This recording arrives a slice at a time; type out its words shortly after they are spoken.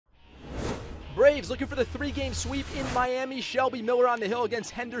Braves looking for the 3-game sweep in Miami. Shelby Miller on the hill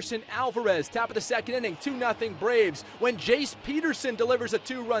against Henderson Alvarez. Top of the second inning, 2-0 Braves, when Jace Peterson delivers a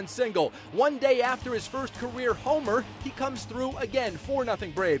 2-run single. One day after his first career homer, he comes through again,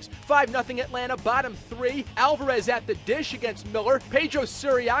 4-0 Braves. 5-0 Atlanta, bottom 3. Alvarez at the dish against Miller. Pedro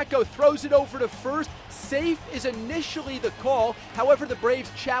Siriaco throws it over to first. Safe is initially the call. However, the Braves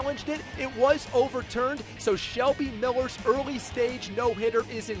challenged it. It was overturned, so Shelby Miller's early stage no-hitter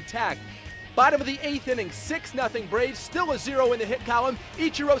is intact. Bottom of the 8th inning, 6-0 Braves, still a 0 in the hit column.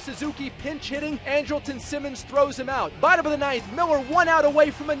 Ichiro Suzuki pinch hitting, Andrelton Simmons throws him out. Bottom of the 9th, Miller 1 out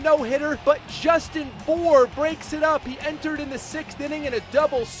away from a no-hitter, but Justin Bour breaks it up. He entered in the 6th inning in a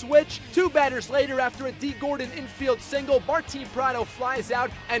double switch. 2 batters later, after a D. Gordon infield single, Martin Prado flies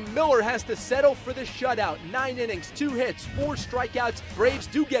out, and Miller has to settle for the shutout. 9 innings, 2 hits, 4 strikeouts. Braves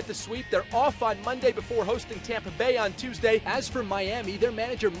do get the sweep. They're off on Monday before hosting Tampa Bay on Tuesday. As for Miami, their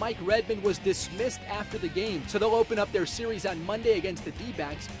manager Mike Redmond was dismissed after the game, so they'll open up their series on Monday against the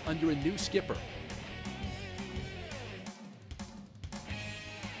D-backs under a new skipper.